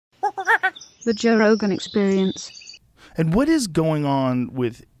The Joe Rogan Experience. And what is going on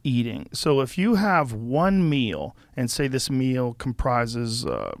with eating? So if you have one meal, and say this meal comprises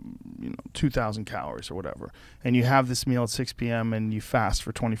 2,000 calories or whatever, and you have this meal at 6 p.m. and you fast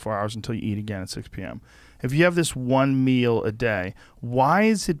for 24 hours until you eat again at 6 p.m. If you have this one meal a day, why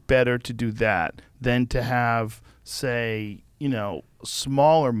is it better to do that than to have, say,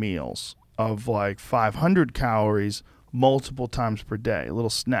 smaller meals of like 500 calories multiple times per day,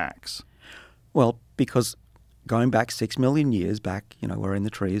 little snacks? Well, because going back 6 million years back, we're in the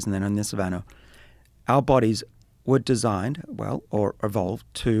trees and then in the savannah, our bodies were designed, or evolved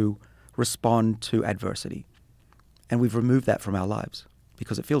to respond to adversity. And we've removed that from our lives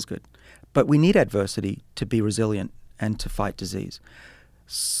because it feels good. But we need adversity to be resilient and to fight disease.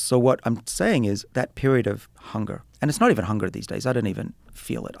 So what I'm saying is that period of hunger, and it's not even hunger these days. I don't even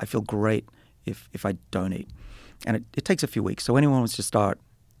feel it. I feel great if I don't eat. And it takes a few weeks. So anyone wants to start,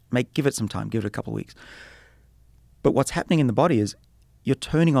 give it some time, give it a couple of weeks. But what's happening in the body is you're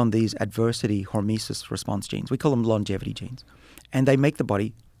turning on these adversity hormesis response genes. We call them longevity genes. And they make the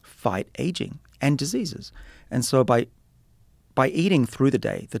body fight aging and diseases. And so by eating through the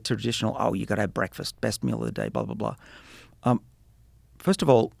day, the traditional, you got to have breakfast, best meal of the day, blah, blah, blah. First of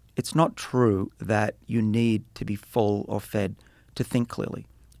all, it's not true that you need to be full or fed to think clearly.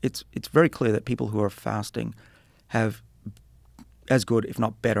 It's very clear that people who are fasting have as good, if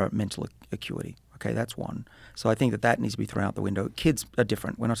not better, mental acuity. Okay, that's one. So I think that needs to be thrown out the window. Kids are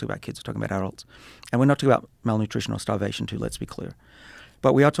different. We're not talking about kids, we're talking about adults. And we're not talking about malnutrition or starvation too, let's be clear.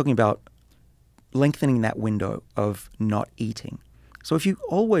 But we are talking about lengthening that window of not eating. So if you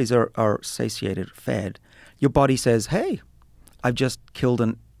always are satiated, fed, your body says, hey, I've just killed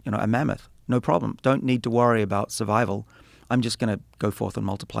a mammoth. No problem. Don't need to worry about survival. I'm just going to go forth and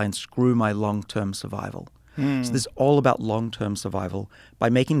multiply and screw my long-term survival. So this is all about long-term survival by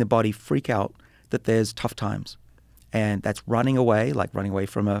making the body freak out that there's tough times. And that's running away, like running away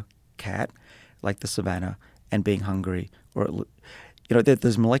from a cat, like the savannah, and being hungry. Or,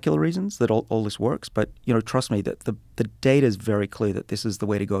 there's molecular reasons that all this works. But, trust me, that the data is very clear that this is the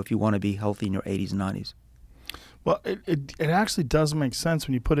way to go if you want to be healthy in your 80s and 90s. Well, it actually does make sense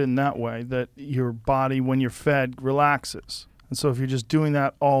when you put it in that way, that your body, when you're fed, relaxes. And so if you're just doing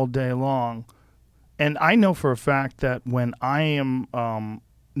that all day long, and I know for a fact that when I am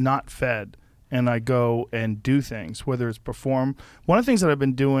not fed and I go and do things, whether it's perform, one of the things that I've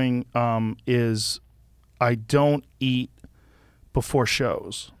been doing is I don't eat before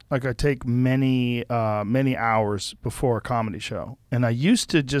shows. Like I take many hours before a comedy show. And I used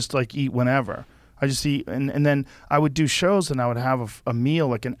to just like eat whenever. I just eat, and then I would do shows, and I would have a meal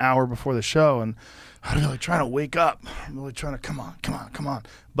like an hour before the show, and I'd be like trying to wake up. I'm really trying to come on.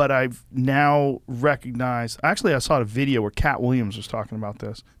 But I've now recognized. Actually, I saw a video where Cat Williams was talking about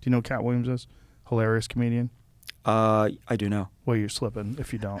this. Do you know who Cat Williams is? Hilarious comedian. I do know. Well, you're slipping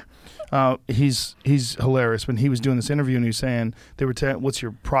if you don't. He's hilarious. When he was doing this interview, and he was saying they were saying, "What's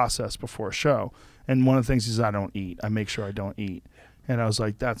your process before a show?" And one of the things is I don't eat. I make sure I don't eat. And I was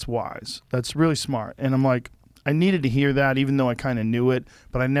like, that's wise. That's really smart. And I'm like, I needed to hear that, even though I kind of knew it,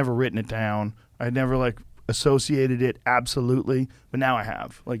 but I'd never written it down. I'd never like associated it absolutely, but now I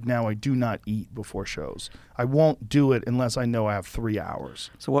have. Like now I do not eat before shows. I won't do it unless I know I have 3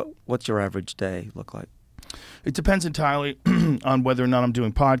 hours. So what's your average day look like? It depends entirely on whether or not I'm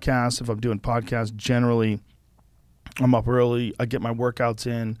doing podcasts. If I'm doing podcasts, generally I'm up early. I get my workouts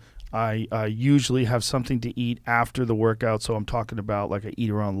in. I usually have something to eat after the workout, so I'm talking about like I eat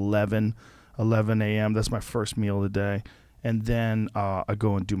around 11 a.m. That's my first meal of the day, and then I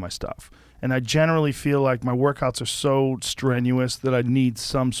go and do my stuff. And I generally feel like my workouts are so strenuous that I need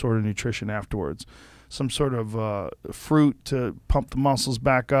some sort of nutrition afterwards, some sort of fruit to pump the muscles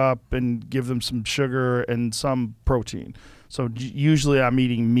back up and give them some sugar and some protein. So usually I'm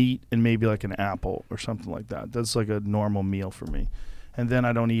eating meat and maybe like an apple or something like that. That's like a normal meal for me. And then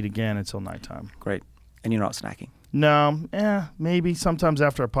I don't eat again until nighttime. Great. And you're not snacking? No. Maybe. Sometimes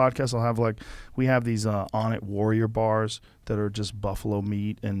after a podcast, I'll have we have these On It Warrior bars that are just buffalo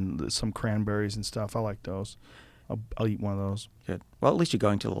meat and some cranberries and stuff. I like those. I'll eat one of those. Good. Well, at least you're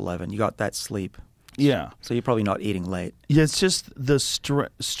going till 11. You got that sleep. Yeah. So you're probably not eating late. Yeah, it's just the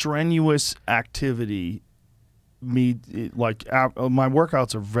strenuous activity. My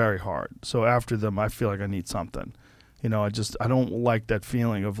workouts are very hard. So after them, I feel like I need something. I don't like that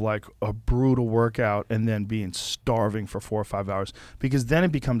feeling of like a brutal workout and then being starving for 4 or 5 hours, because then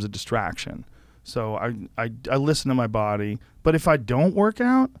it becomes a distraction. So I listen to my body. But if I don't work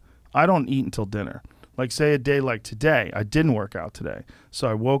out, I don't eat until dinner. Like say a day like today, I didn't work out today. So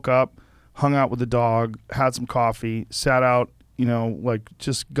I woke up, hung out with the dog, had some coffee, sat out, you know, like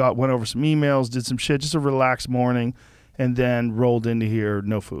just went over some emails, did some shit, just a relaxed morning, and then rolled into here,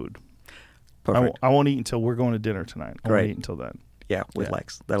 no food. Perfect. I won't eat until we're going to dinner tonight. I won't eat until then. Yeah, with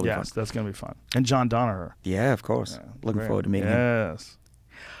Lex. That'll be fun. Yes, that's going to be fun. And John Donaher. Yeah, of course. Yeah, Looking forward to meeting him. Yes.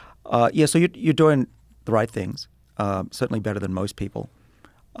 Yeah, so you're doing the right things. Certainly better than most people.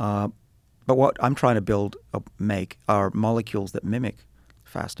 But what I'm trying to build or make are molecules that mimic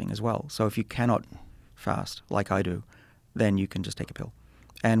fasting as well. So if you cannot fast like I do, then you can just take a pill.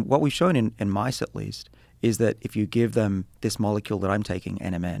 And what we've shown in mice, at least, is that if you give them this molecule that I'm taking,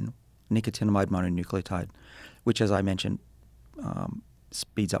 NMN, nicotinamide mononucleotide, which, as I mentioned,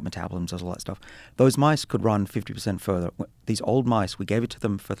 speeds up metabolism, does all that stuff. Those mice could run 50% further. These old mice, we gave it to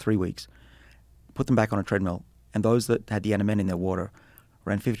them for 3 weeks, put them back on a treadmill, and those that had the NMN in their water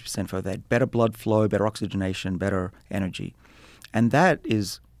ran 50% further. They had better blood flow, better oxygenation, better energy. And that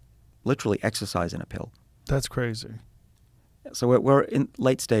is literally exercise in a pill. That's crazy. So we're in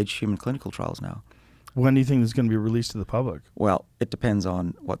late-stage human clinical trials now. When do you think this is going to be released to the public? Well, it depends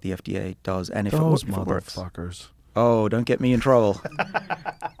on what the FDA does and if Those it works. motherfuckers. Oh, don't get me in trouble.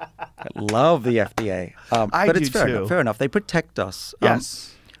 I love the FDA. But it's fair enough. They protect us.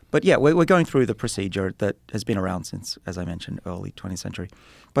 Yes. But yeah, we're going through the procedure that has been around since, as I mentioned, early 20th century.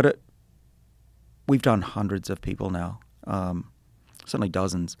 But we've done hundreds of people now, certainly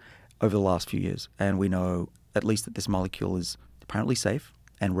dozens, over the last few years. And we know at least that this molecule is apparently safe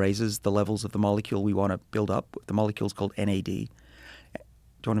and raises the levels of the molecule we want to build up. The molecule is called NAD. Do you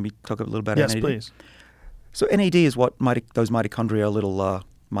want me to talk a little about NAD? Yes, please. So NAD is what those mitochondria, little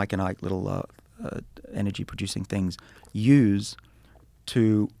Mike and Ike, little energy-producing things, use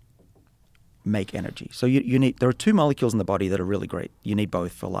to make energy. So there are two molecules in the body that are really great. You need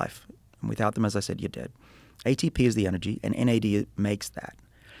both for life. And without them, as I said, you're dead. ATP is the energy, and NAD makes that.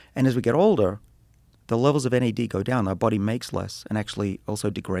 And as we get older, the levels of NAD go down. Our body makes less and actually also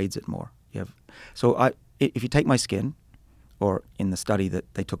degrades it more. If you take my skin, or in the study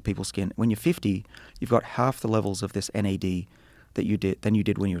that they took people's skin, when you're 50, you've got half the levels of this NAD than you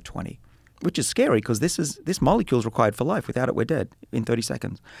did when you were 20, which is scary because this molecule is required for life. Without it, we're dead in 30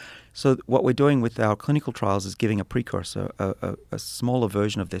 seconds. So what we're doing with our clinical trials is giving a precursor, a smaller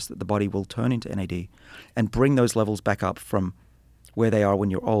version of this that the body will turn into NAD and bring those levels back up from where they are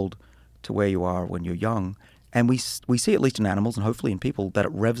when you're old to where you are when you're young. And we see, at least in animals and hopefully in people, that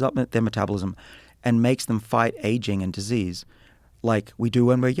it revs up their metabolism and makes them fight aging and disease like we do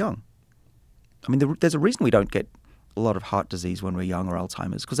when we're young. I mean, there's a reason we don't get a lot of heart disease when we're young or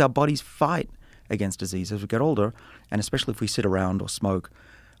Alzheimer's, because our bodies fight against disease as we get older, and especially if we sit around or smoke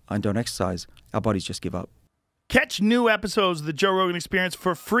and don't exercise, our bodies just give up. Catch new episodes of the Joe Rogan Experience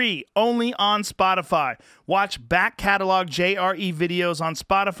for free only on Spotify. Watch back catalog JRE videos on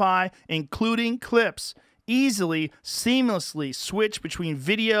Spotify, including clips. Easily, seamlessly switch between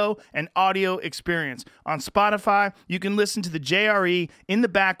video and audio experience. On Spotify, you can listen to the JRE in the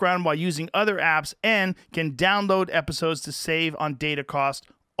background while using other apps and can download episodes to save on data cost,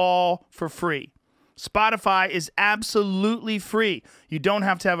 all for free. Spotify is absolutely free. You don't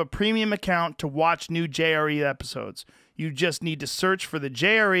have to have a premium account to watch new JRE episodes. You just need to search for the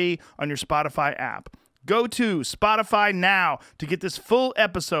JRE on your Spotify app. Go to Spotify now to get this full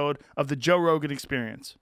episode of the Joe Rogan Experience.